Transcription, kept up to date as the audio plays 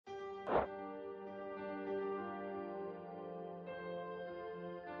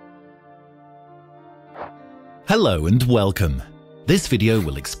Hello and welcome. This video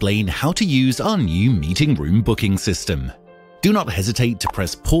will explain how to use our new meeting room booking system. Do not hesitate to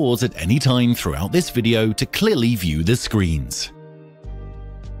press pause at any time throughout this video to clearly view the screens.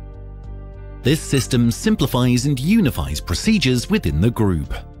 This system simplifies and unifies procedures within the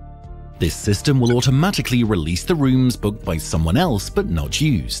group. This system will automatically release the rooms booked by someone else but not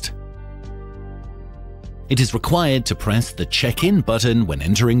used. It is required to press the check-in button when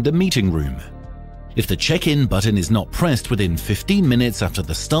entering the meeting room. If the check-in button is not pressed within 15 minutes after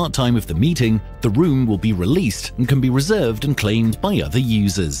the start time of the meeting, the room will be released and can be reserved and claimed by other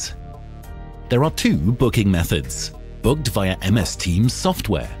users. There are two booking methods: booked via MS Teams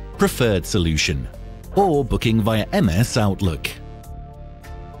software, preferred solution, or booking via MS Outlook.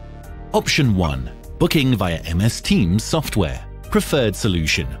 Option 1. Booking via MS Teams software, preferred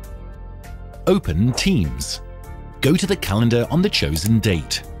solution. Open Teams. Go to the calendar on the chosen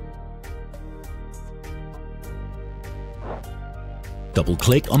date.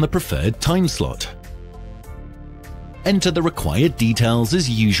 Double-click on the preferred time slot. Enter the required details as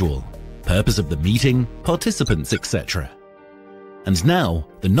usual: purpose of the meeting, participants, etc. And now,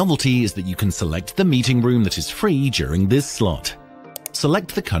 the novelty is that you can select the meeting room that is free during this slot.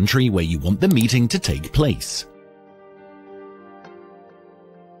 Select the country where you want the meeting to take place.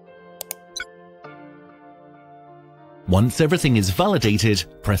 Once everything is validated,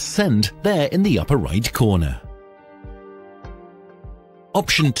 press Send there in the upper right corner.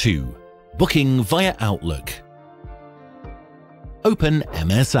 Option 2. Booking via Outlook. Open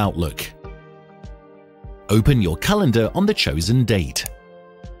MS Outlook. Open your calendar on the chosen date.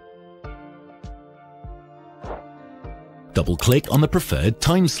 Double-click on the preferred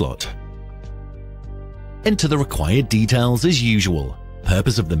time slot. Enter the required details as usual: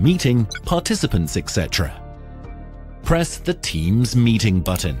 purpose of the meeting, participants, etc. Press the Teams Meeting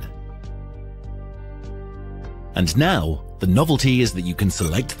button. And now, the novelty is that you can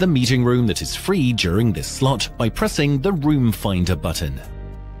select the meeting room that is free during this slot by pressing the Room Finder button.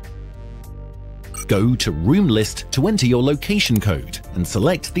 Go to Room List to enter your location code and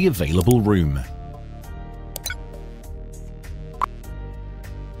select the available room.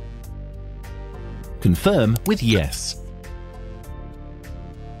 Confirm with Yes.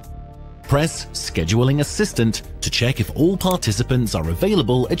 Press Scheduling Assistant to check if all participants are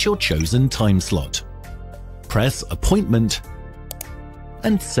available at your chosen time slot. Press Appointment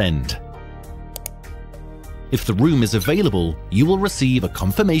and Send. If the room is available, you will receive a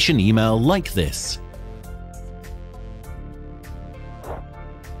confirmation email like this: